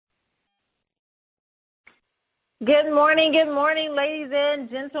Good morning, ladies and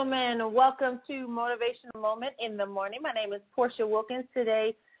gentlemen. Welcome to Motivational Moment in the Morning. My name is Portia Wilkins.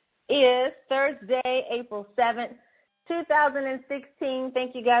 Today is Thursday, April 7th, 2016.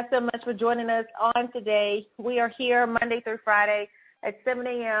 Thank you guys so much for joining us on today. We are here Monday through Friday at 7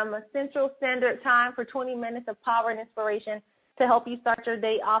 a.m. Central Standard Time for 20 minutes of power and inspiration to help you start your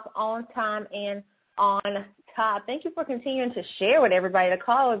day off on time and on top. Thank you for continuing to share with everybody. The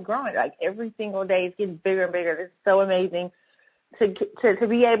call is growing. Like every single day, it's getting bigger and bigger. It's so amazing to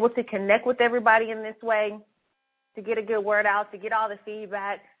be able to connect with everybody in this way, to get a good word out, to get all the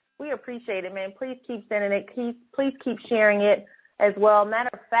feedback. We appreciate it, man. Please keep sending it. Please keep sharing it as well.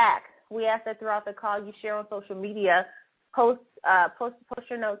 Matter of fact, we ask that throughout the call you share on social media. Post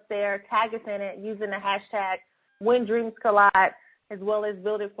your notes there. Tag us in it using the hashtag WhenDreamsCollide, as well as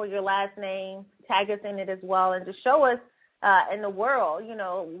build it for your last name. Tag us in it as well, and just show us in the world,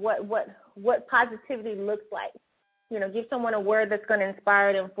 what positivity looks like. Give someone a word that's going to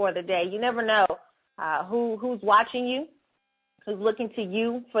inspire them for the day. You never know who's watching you, who's looking to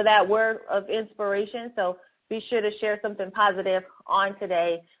you for that word of inspiration. So be sure to share something positive on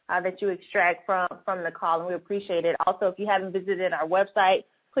today that you extract from the call, and we appreciate it. Also, if you haven't visited our website,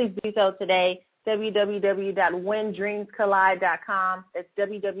 please do so today. www.whendreamscollide.com. That's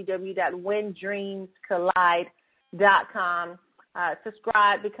www.whendreamscollide.com.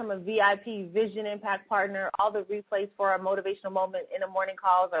 Subscribe, become a VIP Vision Impact Partner. All the replays for our Motivational Moment in the Morning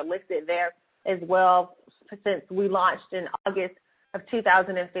calls are listed there as well since we launched in August of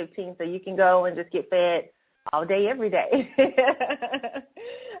 2015. So you can go and just get fed all day, every day.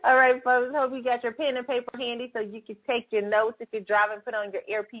 All right, folks, hope you got your pen and paper handy so you can take your notes. If you're driving, put on your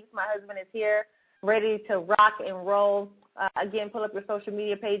earpiece. My husband is here, ready to rock and roll. Again, pull up your social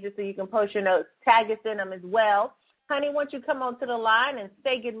media pages so you can post your notes. Tag us in them as well. Honey, why don't you come onto the line and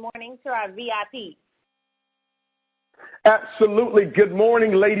say good morning to our VIP? Absolutely. Good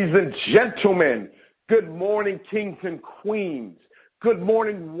morning, ladies and gentlemen. Good morning, kings and queens. Good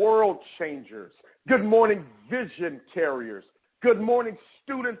morning, world changers. Good morning, vision carriers. Good morning,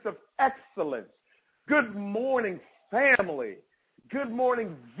 students of excellence. Good morning, family. Good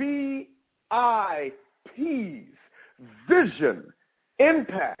morning, VIPs, Vision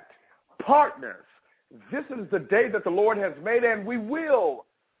Impact Partners. This is the day that the Lord has made, and we will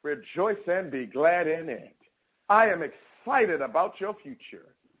rejoice and be glad in it. I am excited about your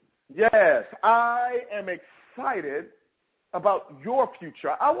future. Yes, I am excited about your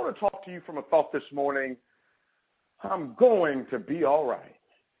future. I want to talk to you from a thought this morning. I'm going to be all right.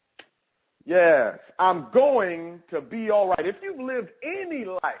 Yes, I'm going to be all right. If you've lived any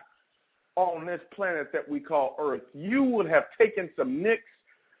life on this planet that we call Earth, you would have taken some nicks,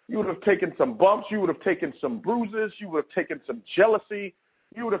 you would have taken some bumps, you would have taken some bruises, you would have taken some jealousy,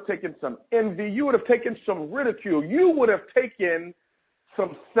 you would have taken some envy, you would have taken some ridicule, you would have taken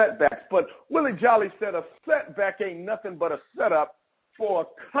some setbacks. But Willie Jolly said a setback ain't nothing but a setup for a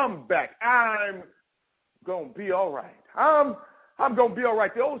comeback. I'm going to be all right. I'm going to be all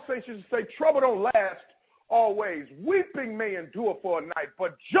right. The old saints used to say, trouble don't last always. Weeping may endure for a night,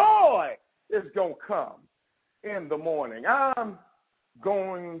 but joy is going to come in the morning. I'm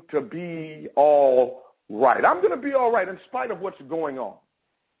going to be all right. I'm going to be all right in spite of what's going on.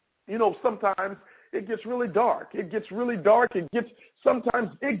 Sometimes it gets really dark. Sometimes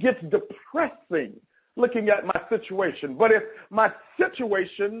it gets depressing looking at my situation. But if my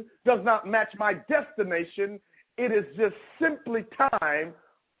situation does not match my destination, it is just simply time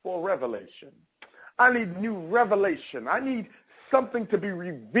for revelation. I need new revelation. I need something to be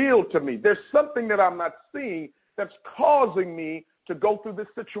revealed to me. There's something that I'm not seeing that's causing me to go through this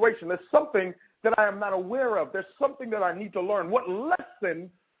situation. There's something that I am not aware of. There's something that I need to learn. What lesson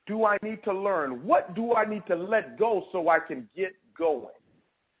do I need to learn? What do I need to let go so I can get going?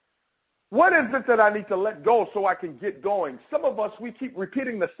 What is it that I need to let go so I can get going? Some of us, we keep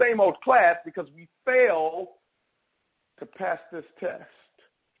repeating the same old class because we fail to pass this test.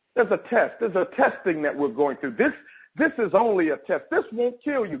 There's a test. There's a testing that we're going through. This is only a test. This won't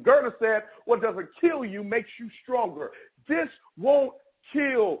kill you. Gerda said, what doesn't kill you makes you stronger. This won't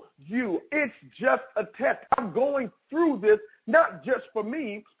kill you. It's just a test. I'm going through this not just for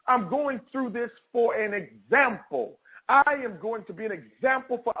me. I'm going through this for an example. I am going to be an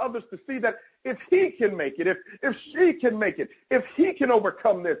example for others to see that if he can make it, if she can make it, if he can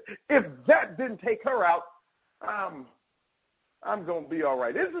overcome this, if that didn't take her out, I'm going to be all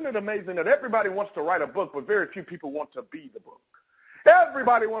right. Isn't it amazing that everybody wants to write a book, but very few people want to be the book?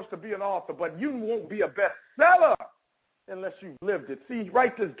 Everybody wants to be an author, but you won't be a bestseller unless you've lived it. See,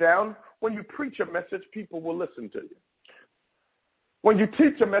 write this down. When you preach a message, people will listen to you. When you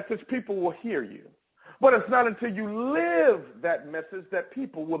teach a message, people will hear you. But it's not until you live that message that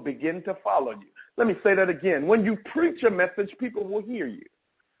people will begin to follow you. Let me say that again. When you preach a message, people will hear you.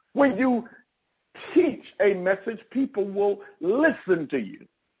 When you teach a message, people will listen to you.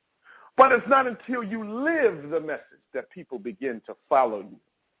 But it's not until you live the message that people begin to follow you.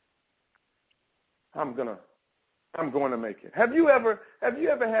 I'm going to make it. Have you ever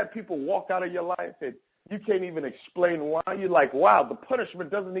had people walk out of your life and you can't even explain why? You're like, wow, the punishment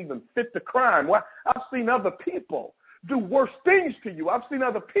doesn't even fit the crime. Why? I've seen other people do worse things to you. I've seen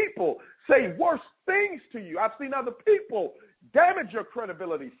other people say worse things to you. I've seen other people damage your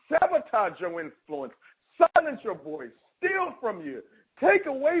credibility, sabotage your influence, silence your voice, steal from you, take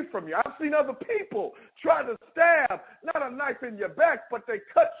away from you. I've seen other people try to stab, not a knife in your back, but they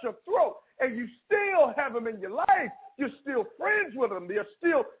cut your throat, and you still have them in your life. You're still friends with them. You're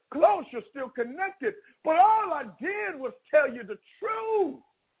still close. You're still connected. But all I did was tell you the truth,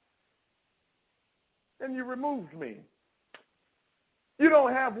 and you removed me. You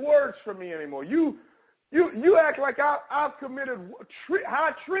don't have words for me anymore. You act like I've committed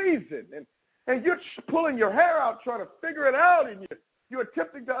high treason, and you're pulling your hair out trying to figure it out, and you're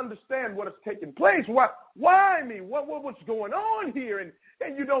attempting to understand what has taken place. Why me? What's going on here? And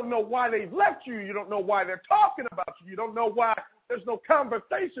you don't know why they've left you. You don't know why they're talking about you. You don't know why there's no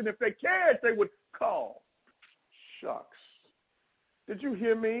conversation. If they cared, they would call. Shucks. Did you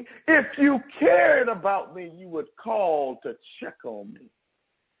hear me? If you cared about me, you would call to check on me.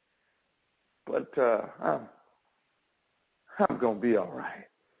 But I'm going to be all right.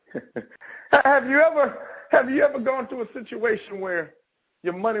 Have you ever gone through a situation where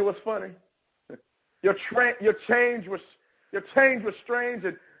your money was funny? Your change was strange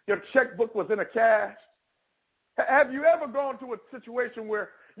and your checkbook was in a cash? Have you ever gone through a situation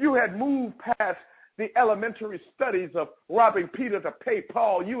where you had moved past the elementary studies of robbing Peter to pay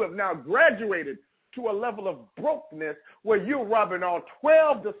Paul? You have now graduated to a level of brokenness where you're robbing all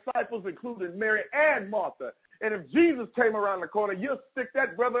 12 disciples, including Mary and Martha. And if Jesus came around the corner, you'll stick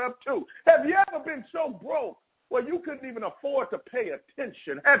that brother up too. Have you ever been so broke where you couldn't even afford to pay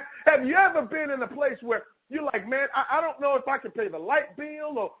attention? Have you ever been in a place where you're like, man, I don't know if I can pay the light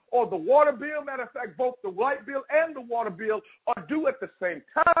bill or the water bill. Matter of fact, both the light bill and the water bill are due at the same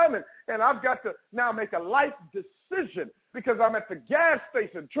time, and I've got to now make a life decision because I'm at the gas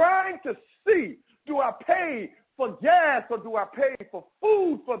station trying to see, do I pay for gas or do I pay for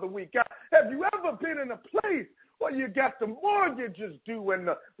food for the week? Have you ever been in a place where you got the mortgage is due and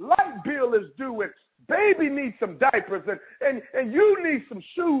the light bill is due and baby needs some diapers and you need some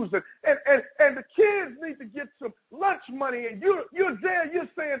shoes and the kids need to get some lunch money and you're there, you're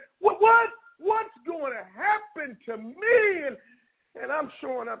saying, what's going to happen to me? And I'm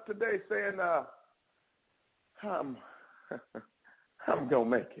showing up today saying, I'm going to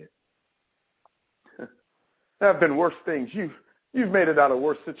make it. There have been worse things. You've made it out of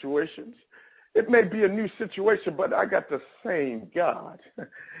worse situations. It may be a new situation, but I got the same God.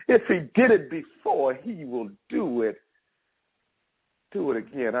 If he did it before, he will do it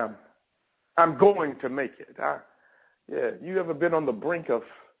again. I'm going to make it. You ever been on the brink of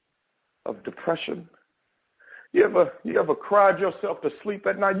depression? You ever cried yourself to sleep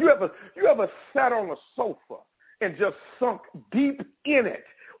at night? You ever sat on a sofa and just sunk deep in it?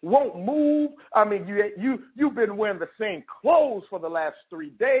 Won't move. I mean, you've been wearing the same clothes for the last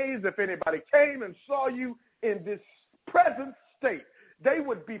 3 days. If anybody came and saw you in this present state, they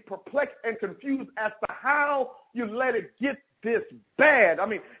would be perplexed and confused as to how you let it get this bad. I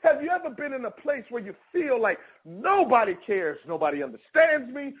mean, have you ever been in a place where you feel like nobody cares, nobody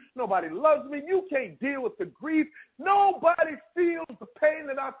understands me, nobody loves me, you can't deal with the grief, nobody feels the pain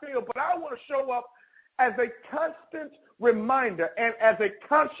that I feel, but I want to show up as a constant reminder and as a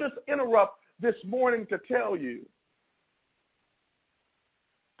conscious interrupt this morning to tell you,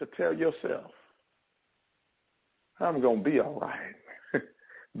 to tell yourself, I'm going to be all right.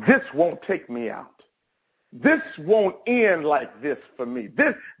 This won't take me out. This won't end like this for me.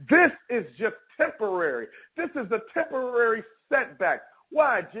 This is just temporary. This is a temporary setback.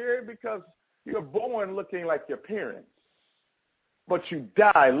 Why, Jerry? Because you're born looking like your parents, but you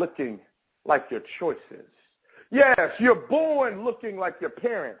die looking like your choices. Yes, you're born looking like your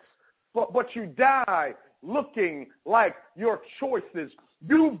parents, but you die looking like your choices.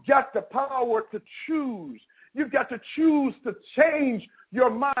 You've got the power to choose. You've got to choose to change your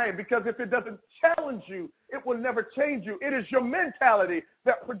mind, because if it doesn't challenge you, it will never change you. It is your mentality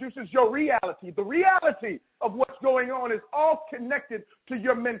that produces your reality. The reality of what's going on is all connected to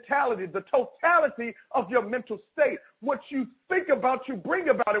your mentality, the totality of your mental state. What you think about, you bring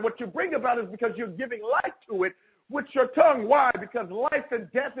about it. What you bring about is because you're giving life to it. with your tongue. Why? Because life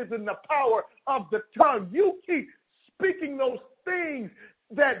and death is in the power of the tongue. You keep speaking those things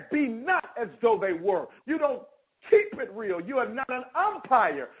that be not as though they were. You don't keep it real. You are not an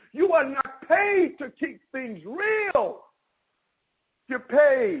umpire. You are not paid to keep things real. You're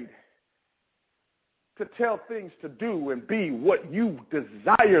paid to tell things to do and be what you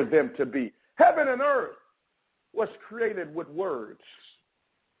desire them to be. Heaven and earth was created with words.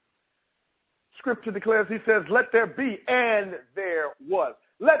 Scripture declares, he says, let there be, and there was.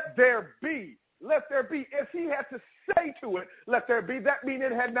 Let there be. Let there be. If he had to say to it, let there be, that means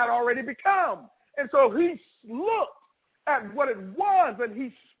it had not already become. And so he looked at what it was and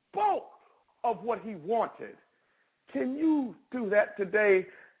he spoke of what he wanted. Can you do that today?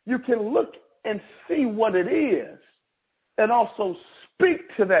 You can look and see what it is and also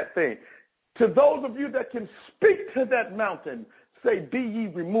speak to that thing. To those of you that can speak to that mountain, say, be ye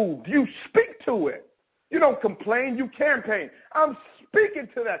removed. You speak to it. You don't complain. You campaign. I'm speaking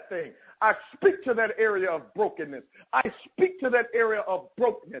to that thing. I speak to that area of brokenness. I speak to that area of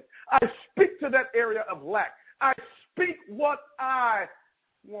brokenness. I speak to that area of lack. I speak what I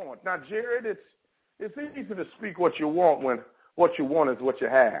want. Now, Jared, it's easy to speak what you want when what you want is what you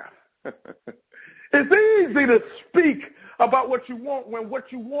have. It's easy to speak about what you want when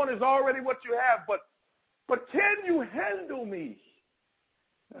what you want is already what you have. But can you handle me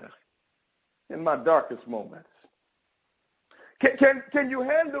in my darkest moments? Can you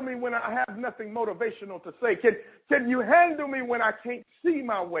handle me when I have nothing motivational to say? Can you handle me when I can't see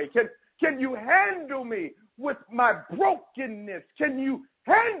my way? Can you handle me with my brokenness? Can you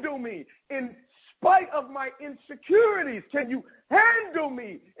handle me in spite of my insecurities? Can you handle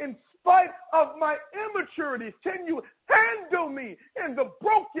me in spite of my immaturities? Can you handle me in the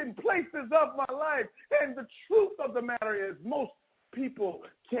broken places of my life? And the truth of the matter is most people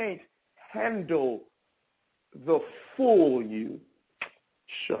can't handle the full you.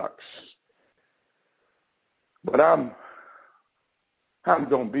 Shucks. But I'm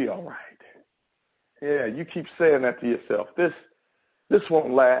going to be all right. Yeah, you keep saying that to yourself. This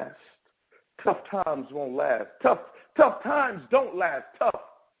won't last. Tough times won't last. Tough times don't last. Tough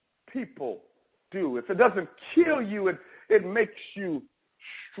people do. If it doesn't kill you, it makes you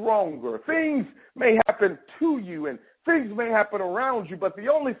stronger. Things may happen to you and things may happen around you, but the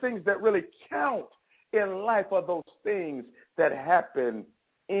only things that really count in life are those things that happen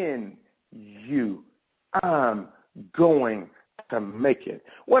in you. I'm going to make it.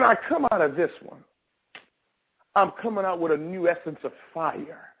 When I come out of this one, I'm coming out with a new essence of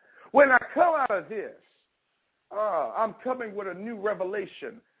fire. When I come out of this, I'm coming with a new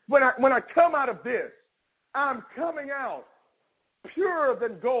revelation. When I come out of this, I'm coming out purer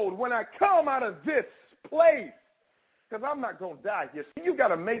than gold. When I come out of this place, because I'm not going to die here. See, you got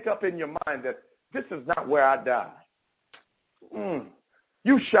to make up in your mind that this is not where I die.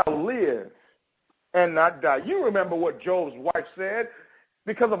 You shall live and not die. You remember what Job's wife said.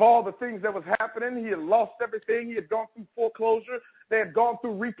 Because of all the things that was happening, he had lost everything. He had gone through foreclosure. They had gone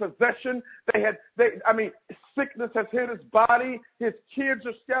through repossession. Sickness has hit his body. His kids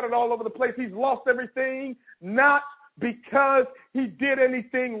are scattered all over the place. He's lost everything, not because he did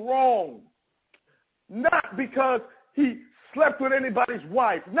anything wrong, not because he slept with anybody's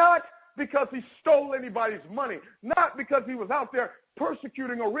wife, not because he stole anybody's money, not because he was out there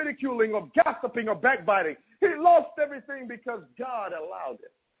persecuting or ridiculing or gossiping or backbiting. He lost everything because God allowed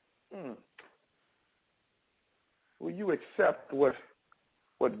it. Will you accept what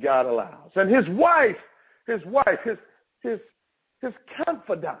God allows? And his wife, his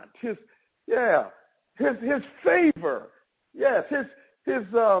confidant, his favor, yes, his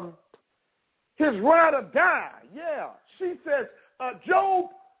ride or die. Yeah, she says, Job,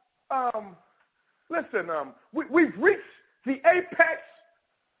 listen, we've reached the apex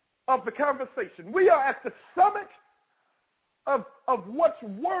of the conversation. We are at the summit of what's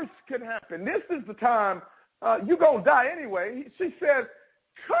worse can happen. This is the time you're going to die anyway. She says,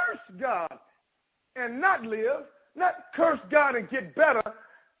 curse God and not live, not curse God and get better,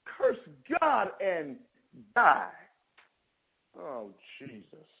 curse God and die. Oh, Jesus.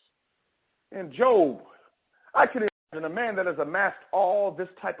 And Job, I can imagine a man that has amassed all this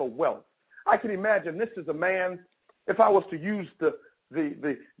type of wealth. I can imagine this is a man, if I was to use the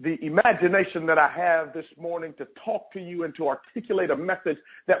imagination that I have this morning to talk to you and to articulate a message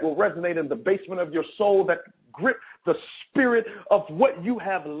that will resonate in the basement of your soul, that grip the spirit of what you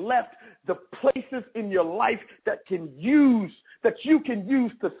have left, the places in your life that you can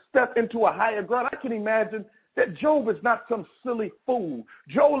use to step into a higher ground. I can imagine that Job is not some silly fool.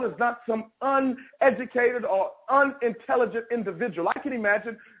 Job is not some uneducated or unintelligent individual. I can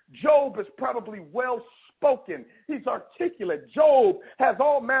imagine Job is probably well spoken. He's articulate. Job has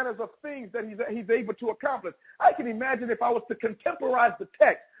all manners of things that he's able to accomplish. I can imagine if I was to contemporize the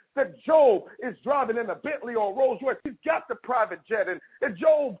text, that Job is driving in a Bentley or a Rolls Royce. He's got the private jet. And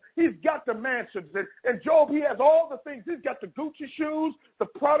Job, he's got the mansions. And Job, he has all the things. He's got the Gucci shoes, the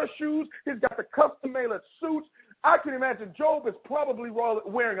Prada shoes. He's got the custom-made suits. I can imagine Job is probably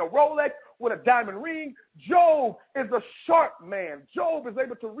wearing a Rolex with a diamond ring. Job is a sharp man. Job is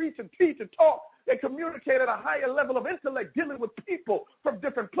able to reach and teach and talk and communicate at a higher level of intellect, dealing with people from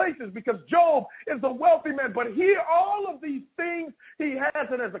different places, because Job is a wealthy man. But here, all of these things he has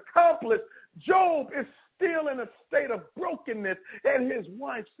and has accomplished, Job is still in a state of brokenness, and his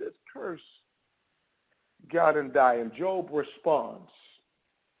wife says, curse God and die. And Job responds.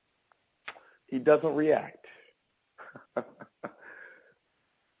 He doesn't react.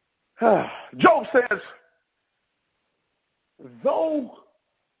 Job says, though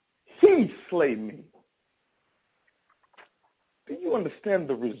he slay me. Do you understand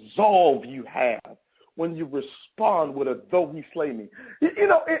the resolve you have when you respond with a though he slay me? You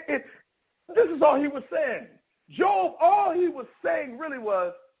know, this is all he was saying. Job, all he was saying really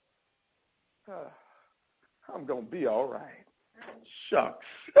was, I'm going to be all right. Shucks.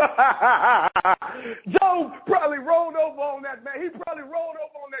 Job probably rolled over on that man. He probably rolled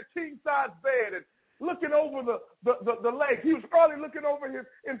over on that king-size bed and looking over the lake. He was probably looking over his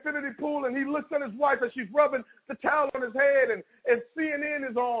infinity pool, and he looks at his wife as she's rubbing the towel on his head, and CNN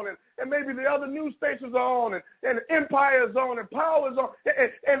is on, and maybe the other news stations are on, and Empire is on, and Power is on,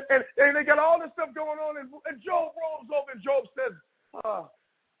 and they got all this stuff going on, and Job rolls over, and Job says,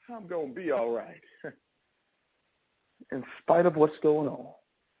 I'm going to be all right. In spite of what's going on,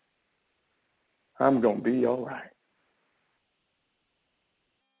 I'm going to be all right.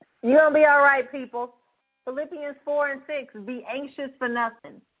 You're going to be all right, people. Philippians 4:6, be anxious for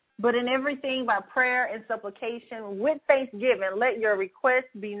nothing, but in everything by prayer and supplication with thanksgiving, let your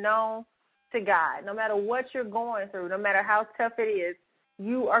requests be known to God. No matter what you're going through, no matter how tough it is,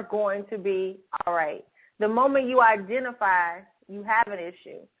 you are going to be all right. The moment you identify you have an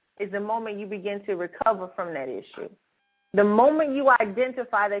issue is the moment you begin to recover from that issue. The moment you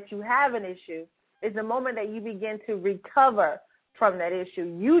identify that you have an issue is the moment that you begin to recover from that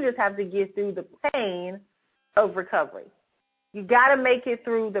issue. You just have to get through the pain of recovery. You got to make it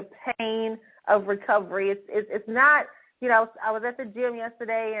through the pain of recovery. It's not, you know, I was at the gym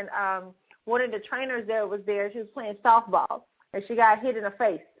yesterday, and one of the trainers there was there. She was playing softball, and she got hit in the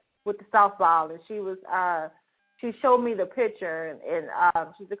face with the softball, and she showed me the picture, and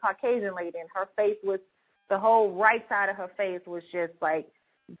she's a Caucasian lady, and her face was, the whole right side of her face was just like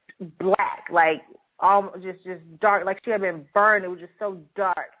black, like just dark, like she had been burned. It was just so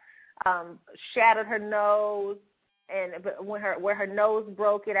dark. Shattered her nose, and where her nose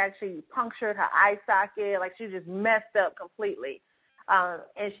broke, it actually punctured her eye socket. Like she just messed up completely.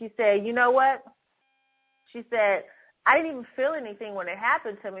 And she said, you know what? She said, I didn't even feel anything when it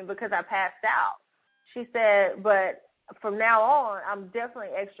happened to me because I passed out. She said, but from now on, I'm definitely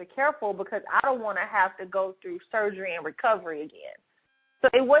extra careful because I don't want to have to go through surgery and recovery again. So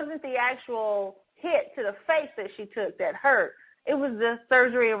it wasn't the actual hit to the face that she took that hurt. It was the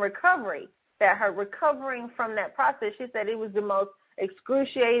surgery and recovery that hurt. Recovering from that process, she said it was the most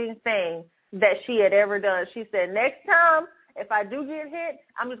excruciating thing that she had ever done. She said, next time, if I do get hit,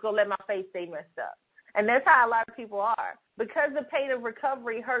 I'm just going to let my face stay messed up. And that's how a lot of people are. Because the pain of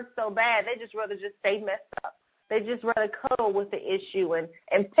recovery hurts so bad, they just rather just stay messed up. They just rather cuddle with the issue and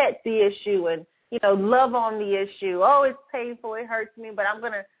pet the issue and, you know, love on the issue. Oh, it's painful, it hurts me, but I'm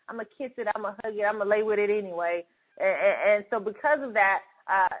gonna kiss it, I'm gonna hug it, I'm gonna lay with it anyway. And so because of that,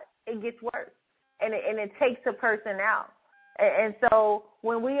 it gets worse, and it takes a person out. And so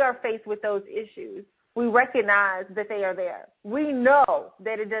when we are faced with those issues, we recognize that they are there. We know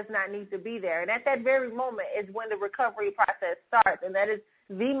that it does not need to be there. And at that very moment is when the recovery process starts, and that is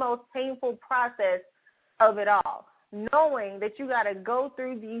the most painful process of it all, knowing that you got to go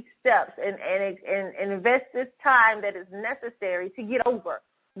through these steps and invest this time that is necessary to get over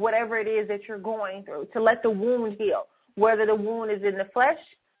whatever it is that you're going through, to let the wound heal, whether the wound is in the flesh,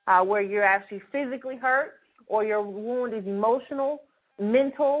 where you're actually physically hurt, or your wound is emotional,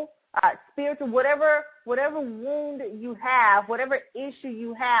 mental, spiritual, whatever wound you have, whatever issue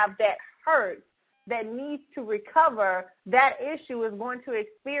you have that hurts, that needs to recover, that issue is going to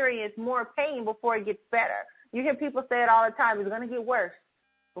experience more pain before it gets better. You hear people say it all the time, it's going to get worse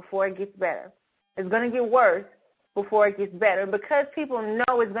before it gets better. It's going to get worse before it gets better. And because people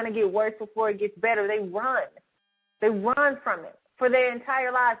know it's going to get worse before it gets better, they run. They run from it for their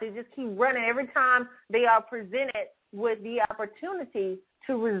entire lives. They just keep running every time they are presented with the opportunity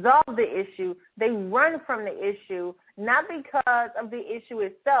to resolve the issue. They run from the issue, not because of the issue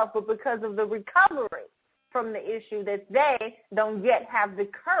itself, but because of the recovery from the issue that they don't yet have the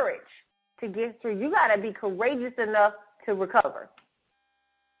courage to get through. You got to be courageous enough to recover.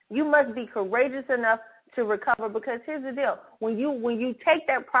 You must be courageous enough to recover, because here's the deal. When you take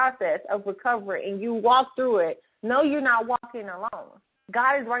that process of recovery and you walk through it, know you're not walking alone.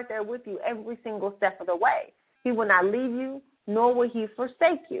 God is right there with you every single step of the way. He will not leave you, nor will he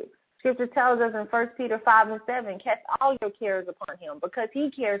forsake you. Scripture tells us in 1 Peter 5:7, cast all your cares upon him, because he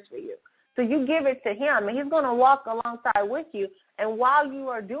cares for you. So you give it to him, and he's going to walk alongside with you. And while you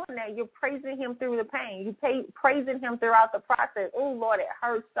are doing that, you're praising him through the pain. You're praising him throughout the process. Oh, Lord, it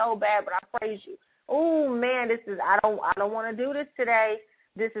hurts so bad, but I praise you. Oh, man, I don't want to do this today.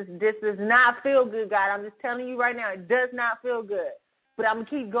 This does not feel good, God. I'm just telling you right now, it does not feel good. But I'm going to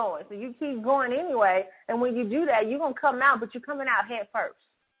keep going. So you keep going anyway, and when you do that, you're going to come out, but you're coming out head first.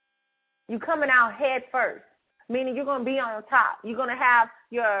 You're coming out head first, meaning you're going to be on top. You're going to have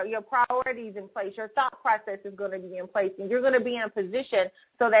your priorities in place. Your thought process is going to be in place, and you're going to be in a position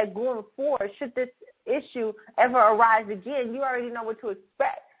so that going forward, should this issue ever arise again, you already know what to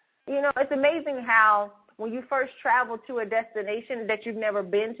expect. You know, it's amazing how when you first travel to a destination that you've never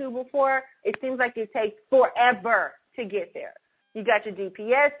been to before, it seems like it takes forever to get there. You got your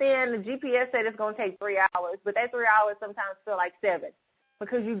GPS in. The GPS said it's going to take 3 hours, but that 3 hours sometimes feel like 7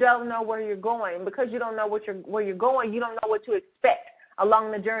 because you don't know where you're going. Because you don't know where you're going, you don't know what to expect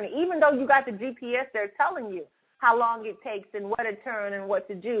along the journey. Even though you got the GPS there telling you how long it takes and what to turn and what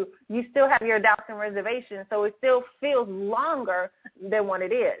to do, you still have your doubts and reservations, so it still feels longer than what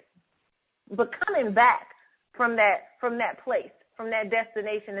it is. But coming back from that place, from that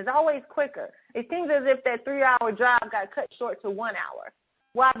destination, is always quicker. It seems as if that 3-hour drive got cut short to 1 hour.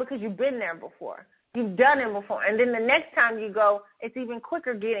 Why? Because you've been there before. You've done it before. And then the next time you go, it's even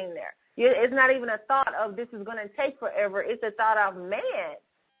quicker getting there. It's not even a thought of this is going to take forever. It's a thought of, man,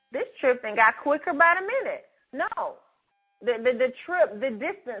 this trip then got quicker by the minute. No. The trip, the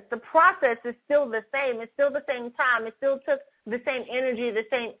distance, the process is still the same. It's still the same time. It still took the same energy, the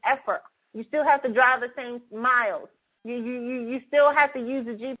same effort. You still have to drive the same miles. You still have to use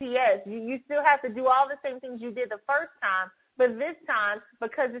the GPS. You still have to do all the same things you did the first time. But this time,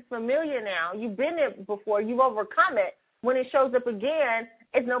 because it's familiar now, you've been there before, you've overcome it. When it shows up again,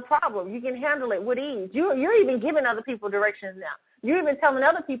 it's no problem. You can handle it with ease. You're even giving other people directions now. You're even telling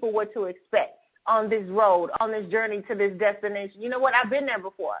other people what to expect on this road, on this journey to this destination. You know what? I've been there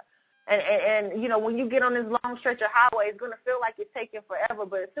before. And you know, when you get on this long stretch of highway, it's going to feel like it's taking forever.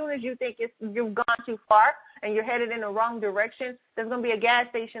 But as soon as you think you've gone too far and you're headed in the wrong direction, there's going to be a gas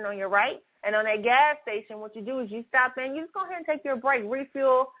station on your right. And on that gas station, what you do is you stop in, you just go ahead and take your break,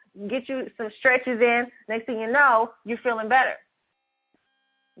 refuel, get you some stretches in. Next thing you know, you're feeling better.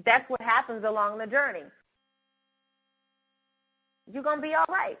 That's what happens along the journey. You're going to be all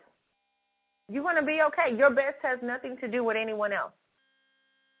right. You're going to be okay. Your best has nothing to do with anyone else.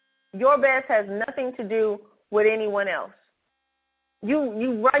 Your best has nothing to do with anyone else.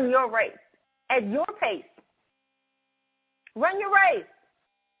 You run your race at your pace. Run your race.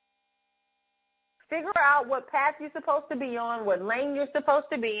 Figure out what path you're supposed to be on, what lane you're supposed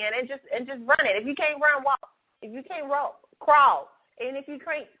to be in, and just run it. If you can't run, walk. If you can't crawl. And if you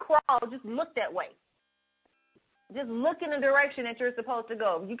can't crawl, just look that way. Just look in the direction that you're supposed to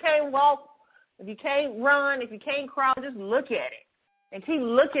go. If you can't walk, if you can't run, if you can't crawl, just look at it. And keep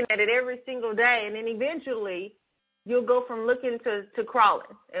looking at it every single day, and then eventually you'll go from looking to crawling,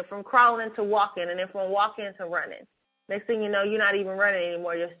 and from crawling to walking, and then from walking to running. Next thing you know, you're not even running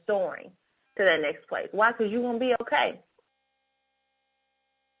anymore. You're soaring to that next place. Why? Because you're going to be okay.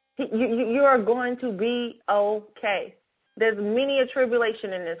 You are going to be okay. There's many a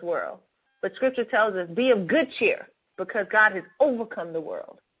tribulation in this world, but Scripture tells us, be of good cheer, because God has overcome the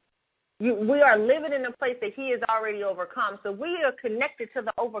world. We are living in a place that he has already overcome. So we are connected to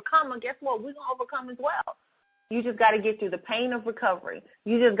the overcomer. Guess what? We're going to overcome as well. You just got to get through the pain of recovery.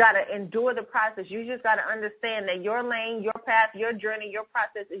 You just got to endure the process. You just got to understand that your lane, your path, your journey, your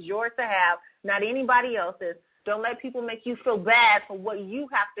process is yours to have, not anybody else's. Don't let people make you feel bad for what you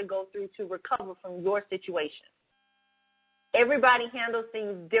have to go through to recover from your situation. Everybody handles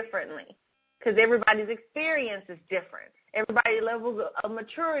things differently because everybody's experience is different. Everybody's level of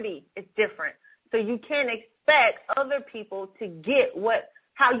maturity is different. So you can't expect other people to get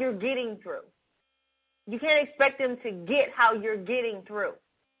how you're getting through. You can't expect them to get how you're getting through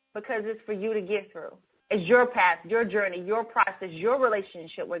because it's for you to get through. It's your path, your journey, your process, your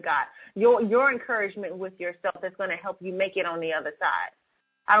relationship with God, your encouragement with yourself that's going to help you make it on the other side.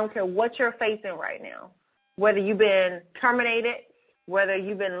 I don't care what you're facing right now, whether you've been terminated, whether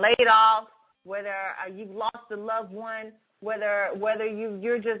you've been laid off, whether you've lost a loved one, whether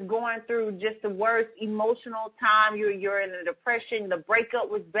you're just going through just the worst emotional time, you're in a depression, the breakup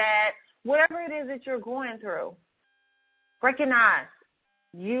was bad, whatever it is that you're going through, recognize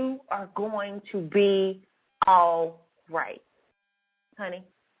you are going to be all right, honey.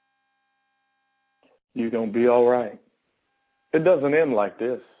 You're going to be all right. It doesn't end like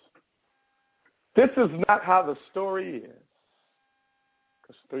this. This is not how the story is.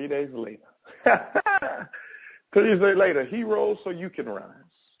 Because 3 days later, 3 days later, he rose so you can rise.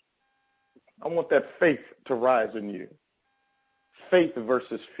 I want that faith to rise in you. Faith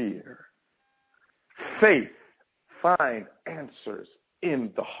versus fear. Faith, find answers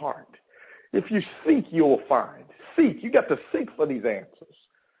in the heart. If you seek, you'll find. Seek. You got to seek for these answers.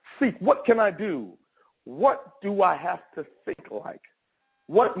 Seek. What can I do? What do I have to think like?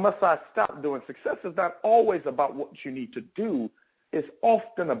 What must I stop doing? Success is not always about what you need to do. It's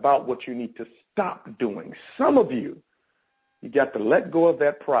often about what you need to stop doing. Some of you got to let go of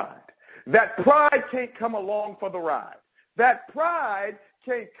that pride. That pride can't come along for the ride. That pride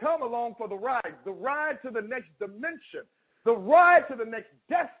can't come along for the ride to the next dimension, the ride to the next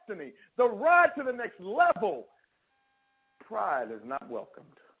destiny, the ride to the next level. Pride is not welcomed.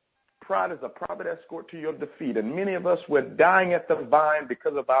 Pride is a private escort to your defeat, and many of us, we're dying at the vine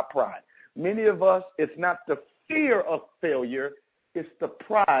because of our pride. Many of us, it's not the fear of failure, it's the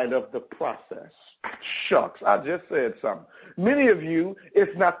pride of the process. Shucks, I just said something. Many of you,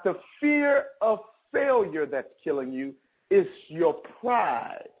 it's not the fear of failure that's killing you, it's your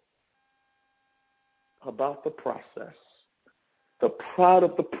pride about the process. The pride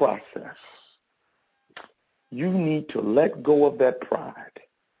of the process. You need to let go of that pride.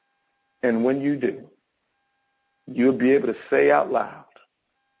 And when you do, you'll be able to say out loud,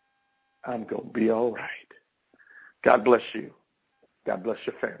 I'm going to be all right. God bless you. God bless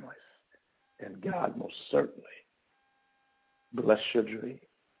your families. And God most certainly bless your dreams.